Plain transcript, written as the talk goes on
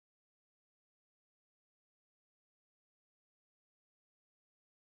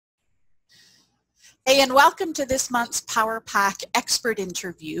Hey, and welcome to this month's Power Pack expert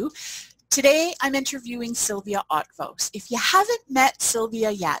interview. Today, I'm interviewing Sylvia Otvos. If you haven't met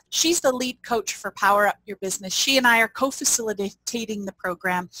Sylvia yet, she's the lead coach for Power Up Your Business. She and I are co-facilitating the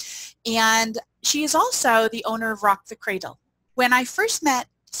program, and she is also the owner of Rock the Cradle. When I first met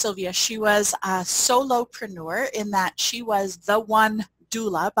Sylvia, she was a solopreneur in that she was the one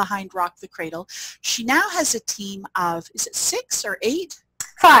doula behind Rock the Cradle. She now has a team of, is it 6 or 8?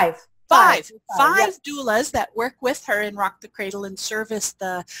 Five Doulas that work with her in Rock the Cradle and service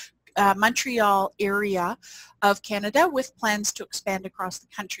the Montreal area of Canada with plans to expand across the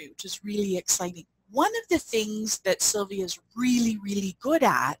country, which is really exciting. One of the things that Sylvia is really good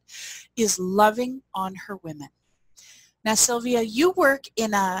at is loving on her women. Now, Sylvia, you work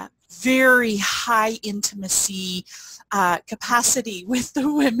in a very high intimacy capacity with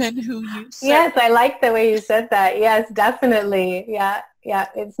the women who you serve. Yes, I like the way you said that. Yes, definitely. Yeah.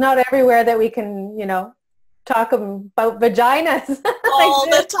 It's not everywhere that we can, talk about vaginas. All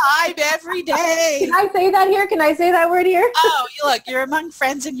the time, every day. Can I say that here? Can I say that word here? Oh, look, you're among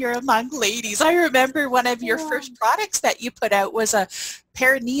friends and you're among ladies. I remember one of your first products that you put out was a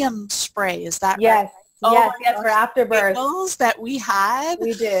perineum spray. Is that right? Yes, for afterbirth. That we had.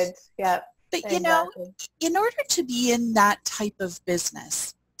 We did, yeah. But exactly. In order to be in that type of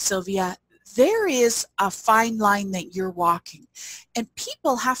business, Sylvia, there is a fine line that you're walking, and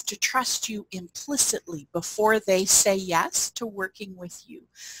people have to trust you implicitly before they say yes to working with you.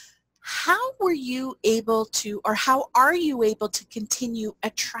 How were you able to, or how are you able to continue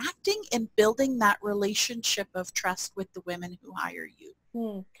attracting and building that relationship of trust with the women who hire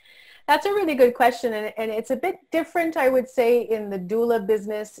you? That's a really good question, and it's a bit different, I would say, in the doula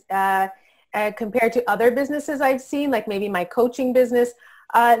business compared to other businesses I've seen, like maybe my coaching business.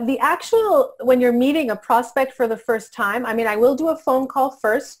 When you're meeting a prospect for the first time, I will do a phone call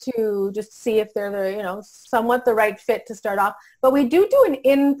first to just see if they're somewhat the right fit to start off. But we do an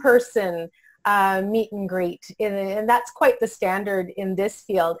in-person meet and greet, and that's quite the standard in this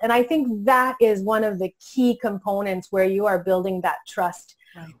field. And I think that is one of the key components where you are building that trust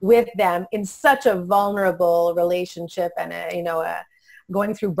with them in such a vulnerable relationship and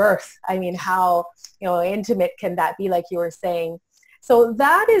going through birth. How intimate can that be, like you were saying? So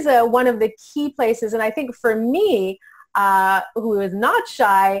that is one of the key places. And I think for me, who is not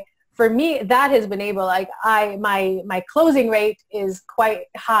shy, for me, that has been able, my closing rate is quite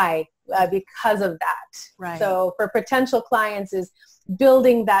high because of that. Right. So for potential clients is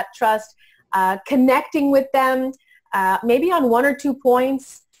building that trust, connecting with them, maybe on 1 or 2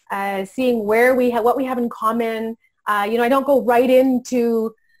 points, seeing what we have in common. I don't go right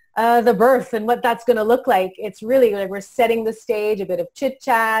into the birth and what that's going to look like. It's really like we're setting the stage, a bit of chit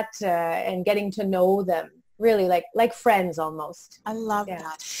chat and getting to know them, really like friends almost. I love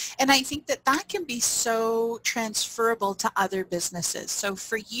that. And I think that can be so transferable to other businesses. So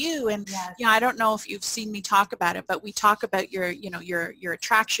for you, and I don't know if you've seen me talk about it, but we talk about your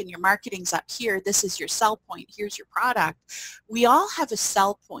attraction, your marketing's up here. This is your sell point. Here's your product. We all have a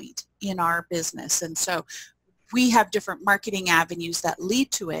sell point in our business. And so we have different marketing avenues that lead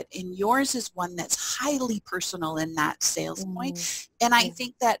to it, and yours is one that's highly personal in that sales point. And I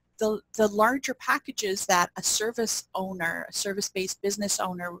think that the larger packages that a service-based business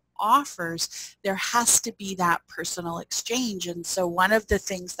owner offers, there has to be that personal exchange. And so one of the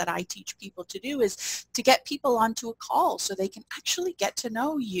things that I teach people to do is to get people onto a call so they can actually get to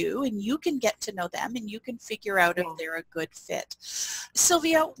know you, and you can get to know them, and you can figure out if they're a good fit.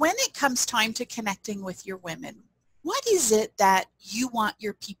 Sylvia, when it comes time to connecting with your women, what is it that you want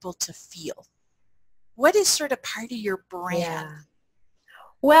your people to feel? What is sort of part of your brand?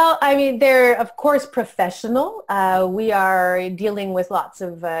 Well, they're, of course, professional. We are dealing with lots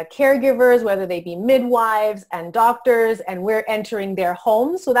of caregivers, whether they be midwives and doctors, and we're entering their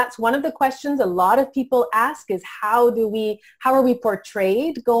homes. So that's one of the questions a lot of people ask is how are we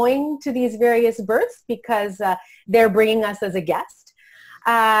portrayed going to these various births, because they're bringing us as a guest.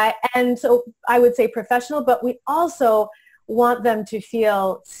 And so I would say professional, but we also want them to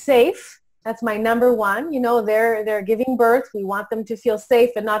feel safe. That's my number one. They're giving birth. We want them to feel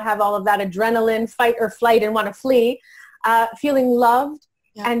safe and not have all of that adrenaline, fight or flight, and want to flee. Feeling loved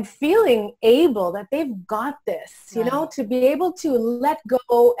and feeling able that they've got this, to be able to let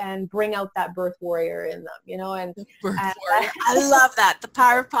go and bring out that birth warrior in them, and I love that. The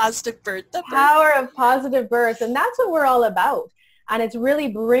power of positive birth. The power of positive birth. And that's what we're all about. And it's really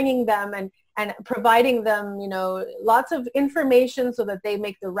bringing them and providing them, lots of information so that they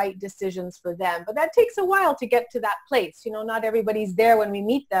make the right decisions for them. But that takes a while to get to that place. Not everybody's there when we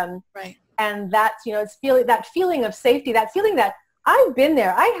meet them. Right. And that's, it's that feeling of safety, that feeling that I've been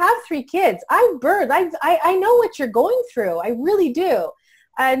there. I have 3 kids. I've birthed. I know what you're going through. I really do.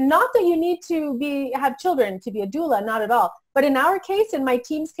 Not that you need to have children to be a doula, not at all. But in our case, in my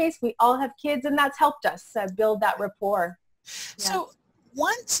team's case, we all have kids, and that's helped us build that rapport. So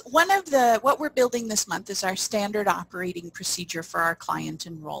what we're building this month is our standard operating procedure for our client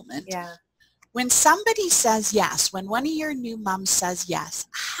enrollment. Yeah. When somebody says yes, when one of your new moms says yes,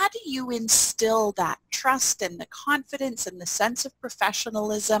 how do you instill that trust and the confidence and the sense of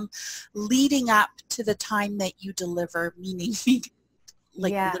professionalism leading up to the time that you deliver, meaning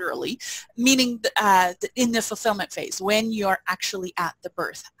literally, meaning in the fulfillment phase, when you're actually at the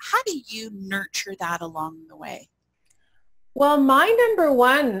birth? How do you nurture that along the way? Well, my number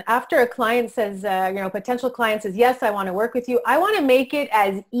one, after a client says, potential client says, yes, I want to work with you, I want to make it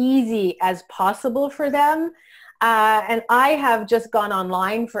as easy as possible for them. And I have just gone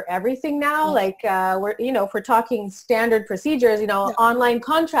online for everything now. Like if we're talking standard procedures, online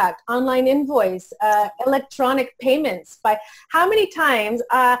contract, online invoice, electronic payments. By how many times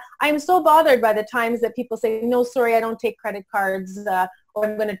I'm so bothered by the times that people say, no, sorry, I don't take credit cards, or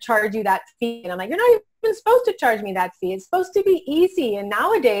I'm going to charge you that fee. And I'm like, you're not even supposed to charge me that fee. It's supposed to be easy. And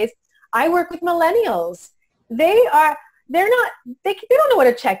nowadays, I work with millennials. They don't know what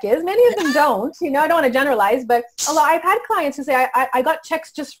a check is. Many of them don't. I don't want to generalize, but I've had clients who say, I got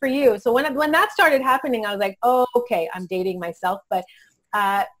checks just for you. So when that started happening, I was like, oh, okay, I'm dating myself, but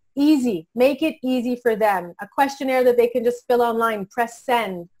easy. Make it easy for them. A questionnaire that they can just fill online, press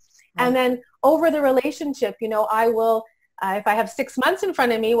send. Right. And then over the relationship, I will, if I have 6 months in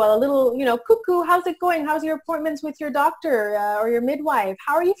front of me, well, a little, cuckoo, how's it going? How's your appointments with your doctor or your midwife?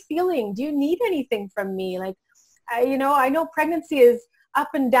 How are you feeling? Do you need anything from me? Like, I know pregnancy is up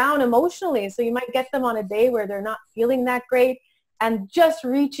and down emotionally, so you might get them on a day where they're not feeling that great, and just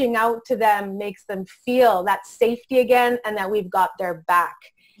reaching out to them makes them feel that safety again and that we've got their back.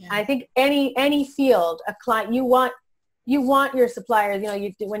 Yeah. And I think any field, a client, you want your suppliers,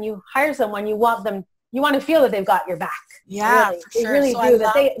 when you hire someone, you want to feel that they've got your back. Yeah, really. for sure. They really do,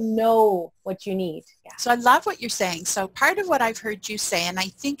 that they know what you need. Yeah. So I love what you're saying. So part of what I've heard you say, and I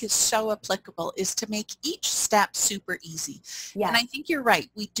think is so applicable, is to make each step super easy. Yeah. And I think you're right.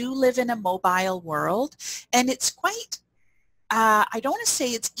 We do live in a mobile world, and it's quite, I don't want to say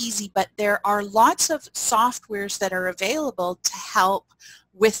it's easy, but there are lots of softwares that are available to help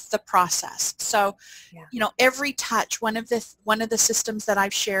with the process. So, every touch, one of the systems that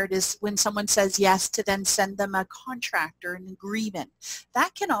I've shared is when someone says yes, to then send them a contract or an agreement.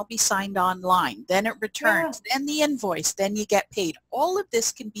 That can all be signed online. Then it returns, then the invoice, then you get paid. All of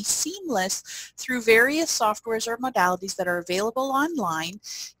this can be seamless through various softwares or modalities that are available online,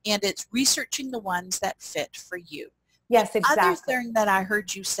 and it's researching the ones that fit for you. Yes, exactly. The other thing that I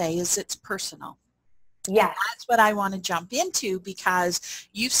heard you say is it's personal. Yes. And that's what I want to jump into, because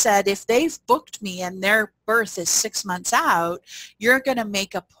you've said if they've booked me and their birth is 6 months out, you're going to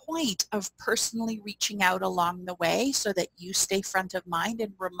make a point of personally reaching out along the way so that you stay front of mind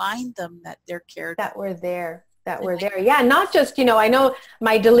and remind them that they're cared for. That we're there. Yeah, not just, I know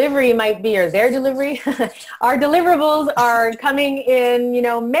my delivery might be, or their delivery. Our deliverables are coming in,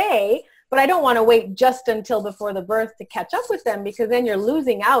 May. But I don't want to wait just until before the birth to catch up with them, because then you're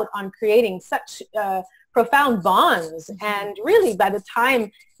losing out on creating such profound bonds. And really, by the time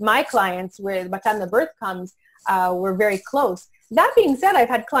my clients, by the time the birth comes, we're very close. That being said, I've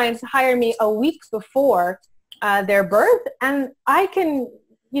had clients hire me a week before their birth, and I can,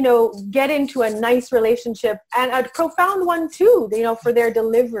 get into a nice relationship, and a profound one too, for their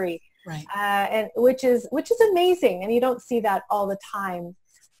delivery. Right. And which is amazing, and you don't see that all the time.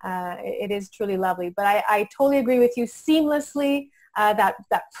 It is truly lovely. But I totally agree with you. Seamlessly, that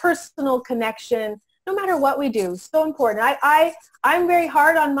personal connection, no matter what we do, so important. I'm very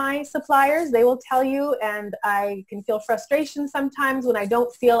hard on my suppliers. They will tell you, and I can feel frustration sometimes when I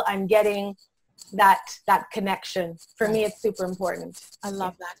don't feel I'm getting that connection. For me, it's super important. I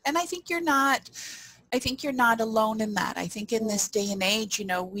love that. And I think you're not alone in that. I think in this day and age,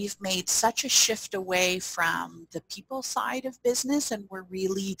 we've made such a shift away from the people side of business, and we're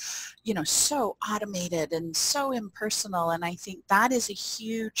really, so automated and so impersonal. And I think that is a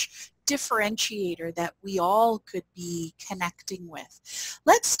huge differentiator that we all could be connecting with.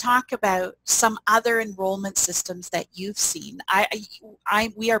 Let's talk about some other enrollment systems that you've seen.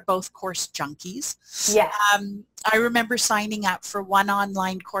 We are both course junkies. Yeah. I remember signing up for one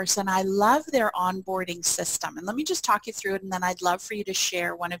online course, and I love their onboarding system. And let me just talk you through it, and then I'd love for you to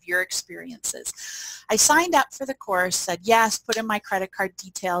share one of your experiences. I signed up for the course, said yes, put in my credit card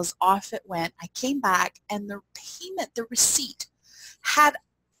details, off it went. I came back, and the receipt had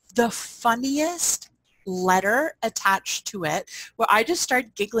the funniest letter attached to it where I just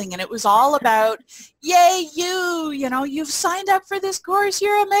started giggling, and it was all about, yay, you know, you've signed up for this course,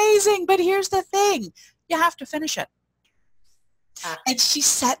 you're amazing, but here's the thing, you have to finish it. And she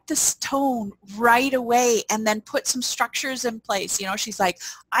set this tone right away and then put some structures in place. You know, she's like,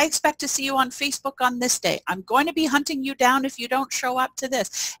 I expect to see you on Facebook on this day. I'm going to be hunting you down if you don't show up to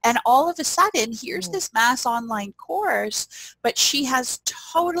this. And all of a sudden, here's this mass online course, but she has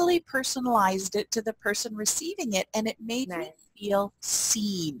totally personalized it to the person receiving it. And it made me feel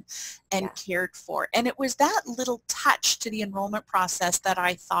seen and cared for. And it was that little touch to the enrollment process that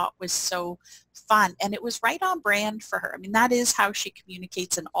I thought was so fun. And it was right on brand for her. I mean, that is how she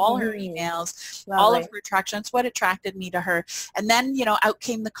communicates in all her emails, all of her attractions, what attracted me to her. And then, you know, out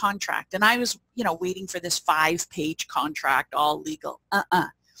came the contract. And I was, you know, waiting for this 5-page contract, all legal.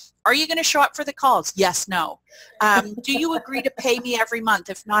 Are you going to show up for the calls? Yes, no. Do you agree to pay me every month?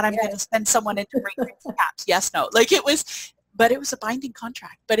 If not, I'm going to send someone in to bring caps. Yes, no. Like it was, but it was a binding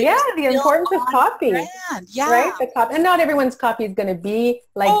contract. But it was the importance of copy. Right? The copy. And not everyone's copy is going to be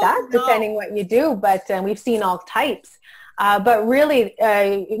like that, depending what you do. But we've seen all types. But really,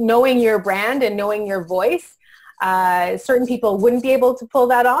 knowing your brand and knowing your voice, certain people wouldn't be able to pull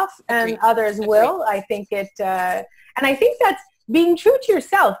that off, and others will. I think it, and I think that's being true to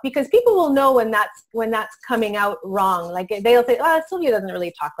yourself, because people will know when that's coming out wrong. Like they'll say, oh, Sylvia doesn't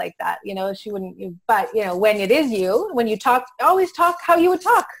really talk like that. You know, she wouldn't, but you know, when it is you, when you talk, always talk how you would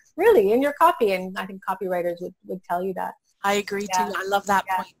talk really in your copy. And I think copywriters would tell you that. I agree too. I love that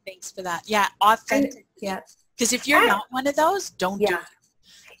point. Thanks for that. Yeah. Authentic. Because if you're not one of those, don't do it.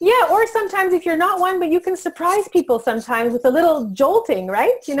 Yeah, or sometimes if you're not one, but you can surprise people sometimes with a little jolting,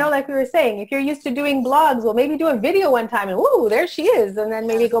 right? You know, like we were saying, if you're used to doing blogs, well, maybe do a video one time and woo, there she is. And then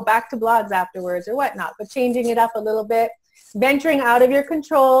maybe go back to blogs afterwards or whatnot. But changing it up a little bit, venturing out of your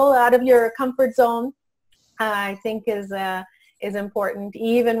control, out of your comfort zone, I think is important,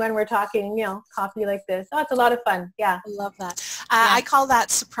 even when we're talking, you know, copy like this. Oh, it's a lot of fun. Yeah. I love that. I call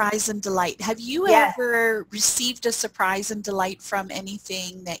that surprise and delight. Have you ever received a surprise and delight from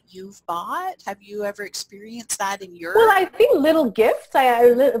anything that you've bought? Have you ever experienced that in your... Well, I think little gifts.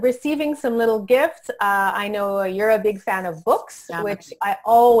 Receiving some little gifts. I know you're a big fan of books, which I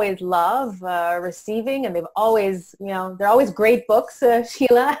always love receiving, and they've always, you know, they're always great books,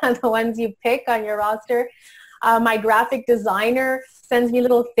 Sheila, the ones you pick on your roster. My graphic designer sends me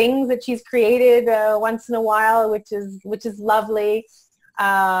little things that she's created once in a while, which is lovely.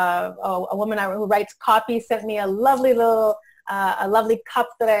 A woman who writes copy sent me a lovely little cup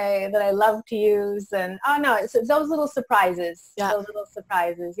that I love to use, and it's those little surprises. Those little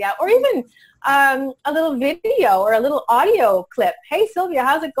surprises, or even a little video or a little audio clip. Hey Sylvia,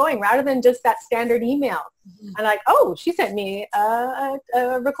 how's it going? Rather than just that standard email. And like, oh, she sent me a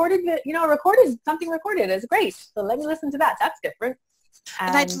recorded, something recorded. It's great. So let me listen to that. That's different.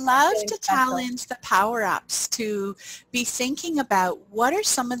 And I'd love to challenge the power-ups to be thinking about what are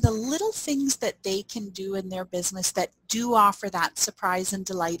some of the little things that they can do in their business that do offer that surprise and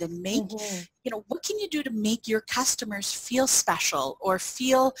delight, and make, you know, what can you do to make your customers feel special or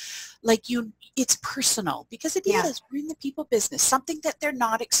feel like it's personal, because it is, we're in the people business, something that they're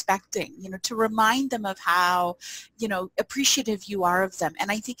not expecting, you know, to remind them of how, you know, appreciative you are of them. And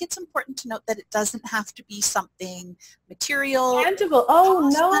I think it's important to note that it doesn't have to be something material. Tangible.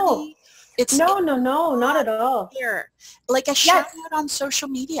 Oh, no. Money. It's not at all. Here. Like a shout out on social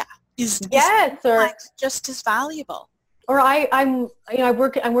media is just as valuable. Or I'm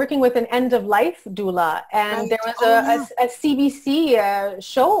working with an end of life doula, and there was a CBC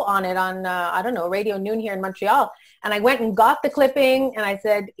show on it on I don't know, Radio Noon here in Montreal, and I went and got the clipping, and I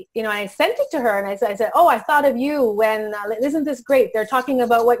said, you know, I sent it to her, and I said, oh, I thought of you when isn't this great? They're talking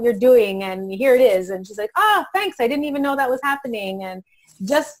about what you're doing, and here it is. And she's like, thanks, I didn't even know that was happening. And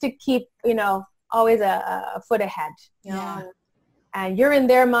just to keep, you know, always a foot ahead, you know. And you're in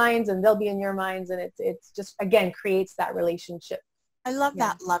their minds and they'll be in your minds, and it's just, again, creates that relationship. I love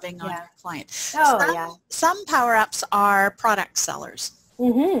that, loving on your client. Some power-ups are product sellers.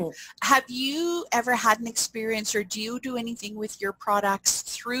 Have you ever had an experience, or do you do anything with your products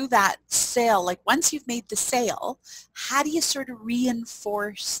through that sale? Like once you've made the sale, how do you sort of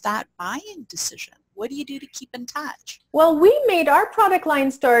reinforce that buying decision? What do you do to keep in touch? Well, our product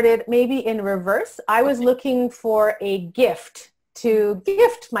line started maybe in reverse. I was looking for a gift to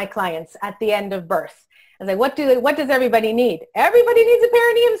gift my clients at the end of birth. I was like, what does everybody need? Everybody needs a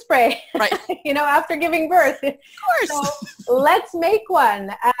perineum spray, right? You know, after giving birth. Of course. So let's make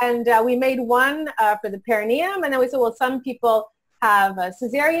one. And we made one for the perineum. And then we said, well, some people have a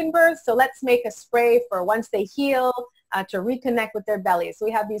cesarean birth, so let's make a spray for once they heal to reconnect with their belly. So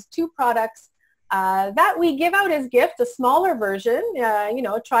we have these two products. that we give out as gifts, a smaller version,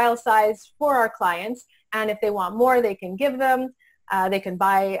 a trial size for our clients. And if they want more, they can give them. They can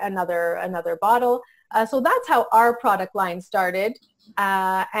buy another bottle. So that's how our product line started.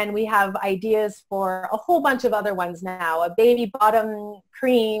 And we have ideas for a whole bunch of other ones now, a baby bottom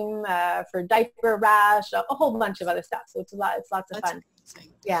cream for diaper rash, a whole bunch of other stuff. So it's lots of fun.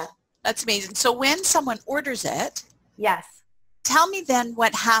 Amazing. Yeah. That's amazing. So when someone orders it, yes, tell me then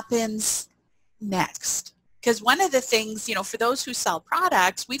what happens next. Because one of the things, for those who sell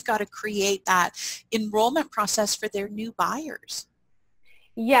products, we've got to create that enrollment process for their new buyers.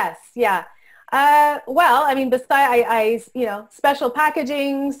 Yes, yeah. Well, I mean, besides, I special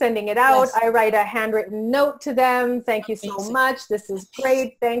packaging, sending it out. Yes. I write a handwritten note to them. Thank you so much. This is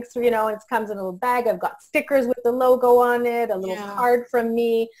great. Thanks for, it comes in a little bag. I've got stickers with the logo on it, a little card from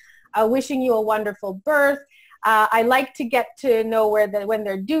me, wishing you a wonderful birth. I like to get to know when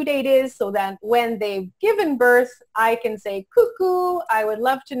their due date is, so that when they've given birth, I can say, cuckoo, I would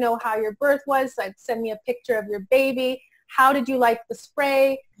love to know how your birth was. So I'd send me a picture of your baby. How did you like the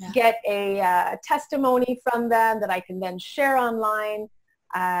spray? Yeah. Get a testimony from them that I can then share online.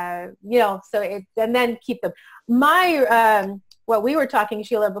 And then keep them. What we were talking,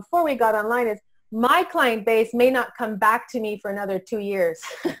 Sheila, before we got online is my client base may not come back to me for another 2 years.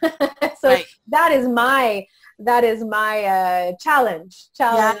 So right. that is my challenge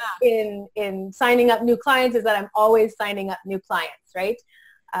in signing up new clients, is that I'm always signing up new clients, right?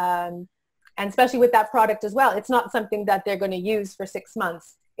 And especially with that product as well, it's not something that they're going to use for 6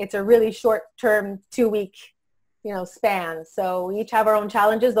 months. It's a really short-term 2-week, span. So we each have our own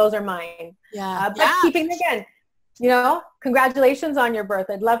challenges. Those are mine. Keeping, again, congratulations on your birth.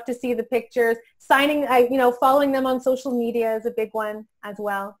 I'd love to see the pictures. Signing, following them on social media is a big one as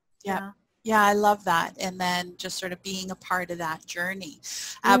well. Yeah, I love that. And then just sort of being a part of that journey.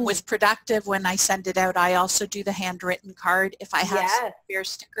 With Productive, when I send it out, I also do the handwritten card. If I have spare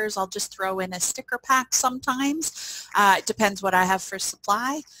stickers, I'll just throw in a sticker pack sometimes. It depends what I have for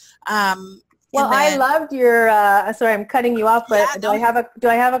supply. Well, I loved your, sorry, I'm cutting you off, but do I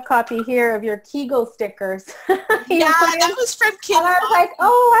have a copy here of your Kegel stickers? That was from Kim. And I was like,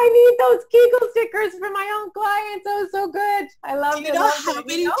 oh, I need those Kegel stickers for my own clients. That was so good. I loved it. Do you know how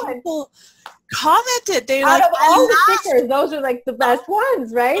many people commented? They out of all the stickers, those are like the best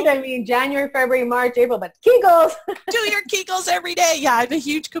ones, right? I mean, January, February, March, April, but Kegels. Do your Kegels every day. Yeah, I'm a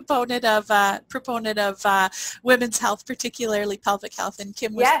huge proponent of women's health, particularly pelvic health, and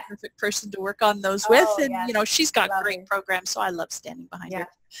Kim was the perfect person to work on those with. And she's got great programs, so I love standing behind her.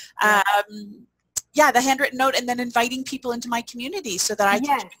 The handwritten note, and then inviting people into my community so that I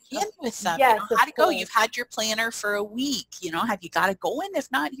can check in with them. How to go. You've had your planner for a week. Have you got it going? If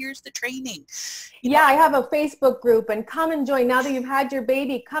not, here's the training. I have a Facebook group, and come and join. Now that you've had your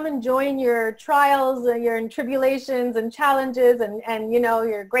baby, come and join your trials and your tribulations and challenges and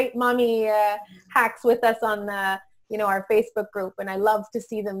your great mommy hacks with us on our Facebook group. And I love to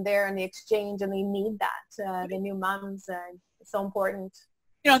see them there in the exchange, and they need that. The new moms, it's so important.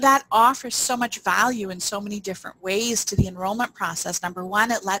 That offers so much value in so many different ways to the enrollment process. Number one,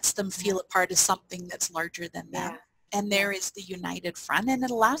 it lets them feel a part of something that's larger than them. And there is the united front, and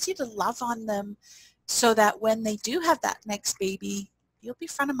it allows you to love on them so that when they do have that next baby, you'll be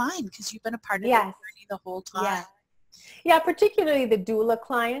front of mind because you've been a part of their journey the whole time. Yeah, particularly the doula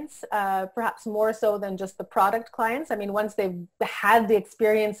clients, perhaps more so than just the product clients. I mean, once they've had the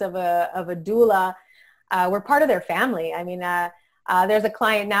experience of a doula, we're part of their family. I mean, there's a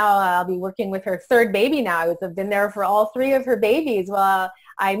client now, I'll be working with her third baby now. I've been there for all 3 of her babies. Well,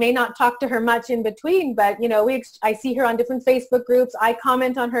 I may not talk to her much in between, but I see her on different Facebook groups. I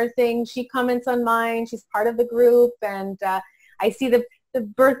comment on her things. She comments on mine. She's part of the group, and I see the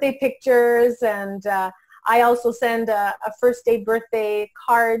birthday pictures, and I also send a first day birthday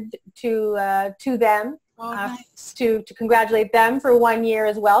card to them. Nice. To congratulate them for 1 year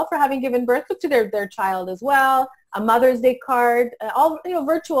as well for having given birth to their child as well. A Mother's Day card, all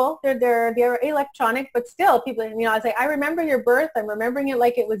virtual. They're electronic, but still, people. I say, I remember your birth. I'm remembering it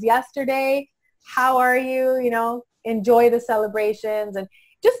like it was yesterday. How are you? Enjoy the celebrations, and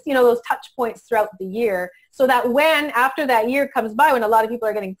just those touch points throughout the year, so that when after that year comes by, when a lot of people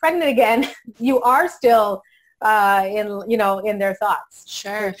are getting pregnant again, you are still in their thoughts.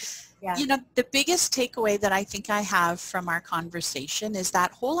 Sure. Yeah. The biggest takeaway that I think I have from our conversation is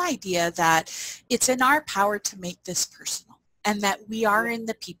that whole idea that it's in our power to make this personal, and that we are in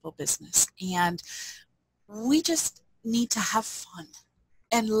the people business, and we just need to have fun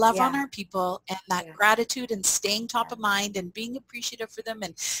and love on our people, and that gratitude and staying top of mind and being appreciative for them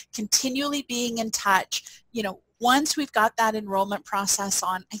and continually being in touch. once we've got that enrollment process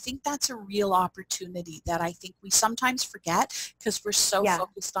on, I think that's a real opportunity that I think we sometimes forget because we're so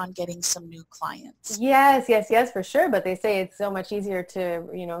focused on getting some new clients. Yes, yes, yes, for sure. But they say it's so much easier to,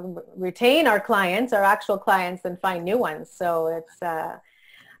 you know, retain our clients, our actual clients, than find new ones. So it's,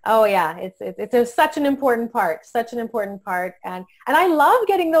 oh yeah, it's such an important part, and I love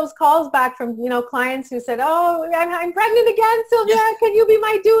getting those calls back from, you know, clients who said, oh, I'm pregnant again, Sylvia, can you be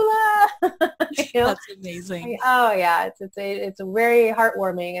my doula? You know? That's amazing. Oh yeah, it's very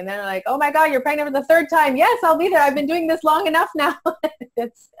heartwarming, and then they're like, oh my God, you're pregnant for the third time. Yes, I'll be there. I've been doing this long enough now.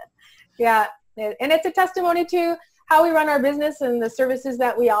 Yeah, and it's a testimony to how we run our business and the services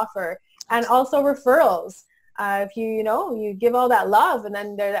that we offer, and also referrals. If you give all that love, and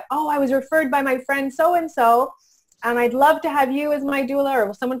then they're like, oh, I was referred by my friend so-and-so, and I'd love to have you as my doula,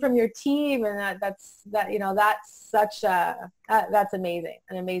 or someone from your team, and that's such that's amazing,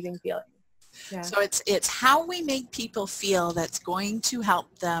 an amazing feeling. Yeah. So it's how we make people feel that's going to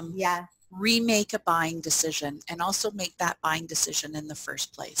help them remake a buying decision, and also make that buying decision in the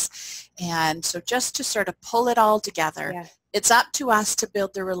first place. And so just to sort of pull it all together, it's up to us to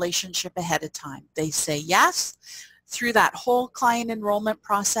build the relationship ahead of time. They say yes. Through that whole client enrollment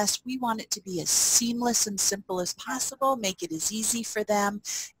process, we want it to be as seamless and simple as possible, make it as easy for them,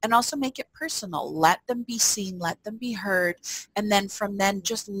 and also make it personal. Let them be seen, let them be heard, and then from then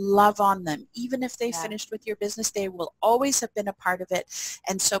just love on them. Even if they finished with your business, they will always have been a part of it.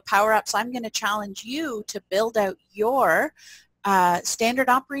 And so Power Ups, I'm going to challenge you to build out your standard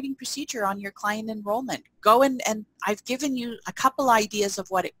operating procedure on your client enrollment. Go in, and I've given you a couple ideas of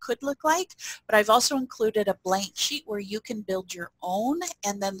what it could look like, but I've also included a blank sheet where you can build your own,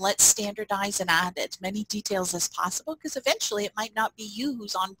 and then let's standardize and add as many details as possible, because eventually it might not be you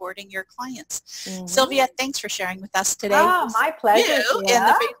who's onboarding your clients. Sylvia, thanks for sharing with us today. Oh, my pleasure. In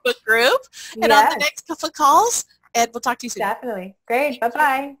the Facebook group and on the next couple of calls, and we'll talk to you soon. Definitely. Great.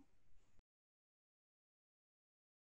 Bye-bye.